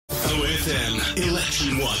FM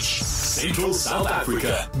Election Watch. Central South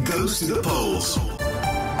Africa goes to the polls.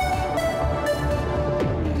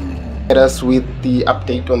 Let us with the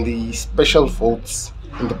update on the special votes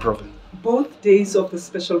in the province. Both days of the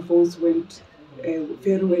special votes went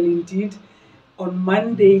very well indeed. On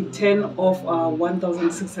Monday, 10 of our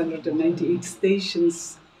 1,698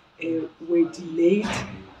 stations were delayed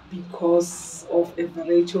because of a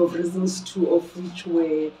variety of reasons, two of which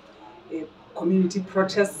were community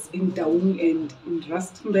protests in Daung and in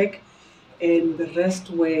Rustenburg, and the rest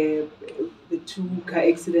were the two car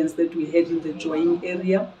accidents that we had in the Joying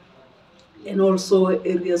area, and also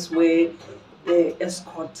areas where the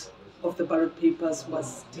escort of the ballot papers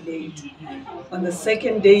was delayed. On the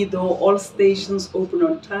second day, though, all stations opened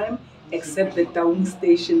on time except the Daung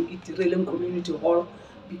station at Itireleng Community Hall,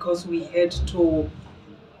 because we had to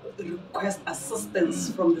request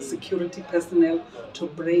assistance from the security personnel to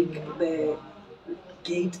break the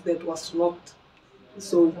gate that was locked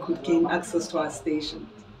so we could gain access to our station.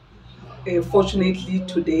 Fortunately,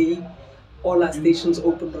 today, all our stations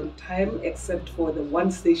opened on time except for the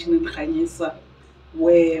one station in Khanyisa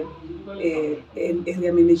where an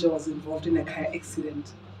area manager was involved in a car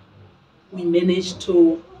accident. We managed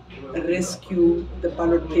to rescue the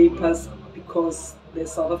ballot papers because the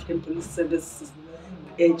South African Police Service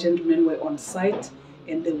gentlemen were on site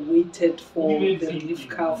and they waited for the relief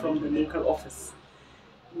car from the local office.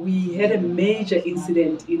 We had a major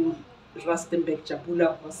incident in Rustenburg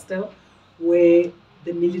Jabula Hostel where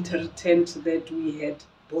the military tent that we had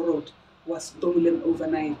borrowed was stolen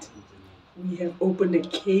overnight. We have opened a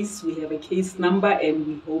case, we have a case number, and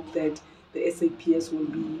we hope that the SAPS will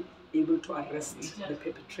be able to arrest the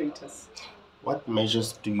perpetrators. What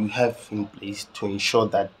measures do you have in place to ensure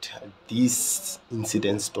that these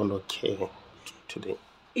incidents don't occur today?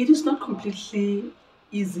 It is not completely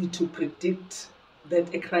easy to predict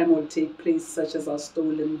that a crime will take place, such as a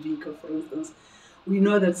stolen vehicle, for instance. We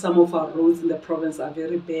know that some of our roads in the province are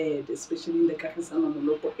very bad, especially in the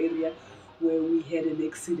Kagisangamolopo area, where we had an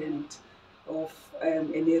accident of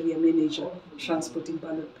an area manager transporting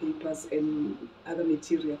ballot papers and other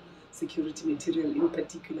material, security material in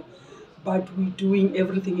particular. But we're doing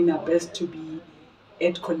everything in our best to be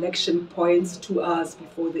at collection points 2 hours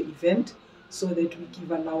before the event so that we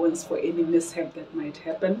give allowance for any mishap that might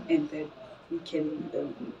happen and that we can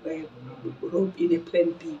rope in a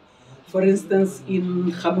plan B. For instance,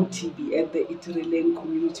 in Gamutibi at the Itireleng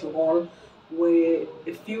Community Hall, where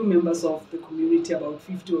a few members of the community, about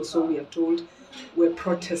 50 or so we are told, were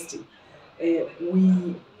protesting.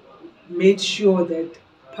 We made sure that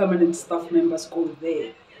permanent staff members go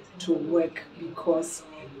there to work because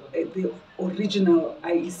the original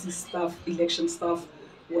IEC staff, election staff,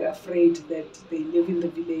 were afraid that they live in the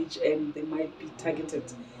village and they might be targeted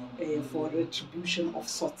for retribution of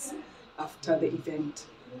sorts after the event.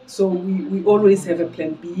 So we always have a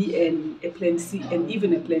plan B and a plan C and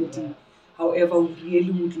even a plan D. However, we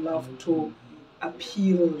really would love to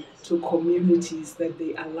appeal to communities that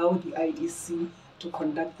they allow the IEC to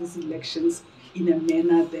conduct these elections in a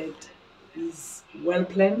manner that is well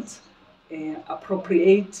planned,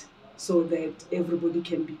 appropriate, so that everybody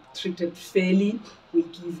can be treated fairly. We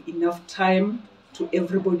give enough time to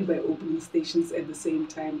everybody by opening stations at the same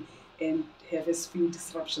time and have as few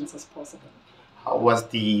disruptions as possible. How was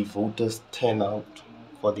the voters' turnout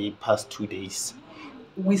for the past 2 days?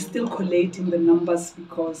 We're still collating the numbers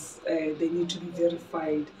because they need to be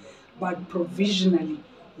verified, but provisionally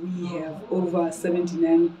we have over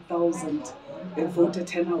 79,000 voter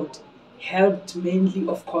turnout, helped mainly,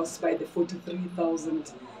 of course, by the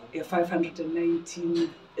 43,519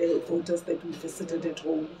 voters that we visited at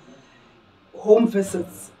home. Home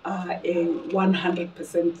visits are a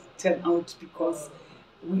 100% turnout because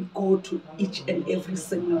we go to each and every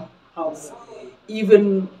single house.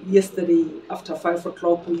 Even yesterday, after 5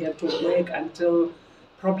 o'clock, we had to work until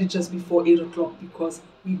probably just before 8 o'clock because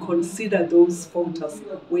we consider those voters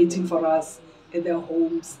waiting for us at their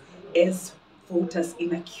homes as voters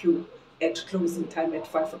in a queue at closing time at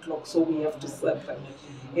 5 o'clock, so we have to serve them.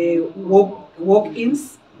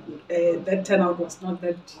 Walk-ins, that turnout was not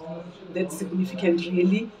that significant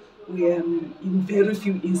really. In very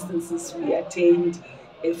few instances, we attained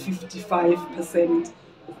a 55%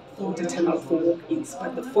 voter turnout for walk-ins,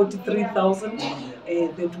 but the 43,000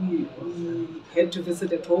 that we had to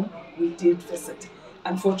visit at home, we did visit.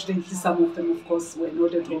 Unfortunately, some of them, of course, were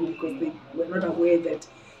not at home because they were not aware that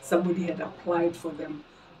somebody had applied for them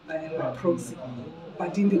by proxy.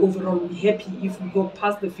 But in the overall, we're happy. If we go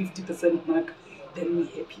past the 50% mark, then we're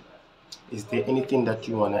happy. Is there anything that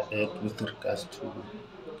you want to add with regards to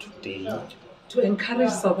today? To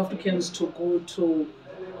encourage South Africans to go to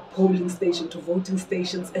polling station, to voting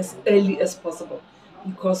stations as early as possible.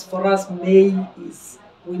 Because for us, May is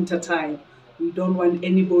winter time. We don't want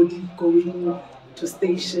anybody going to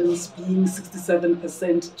stations being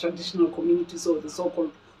 67% traditional communities or the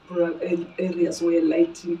so-called rural areas where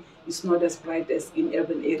lighting is not as bright as in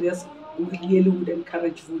urban areas. We really would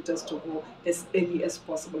encourage voters to go as early as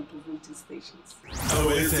possible to voting stations.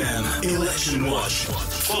 OFM Election Watch.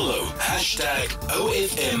 Follow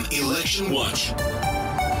 #OFM Election Watch.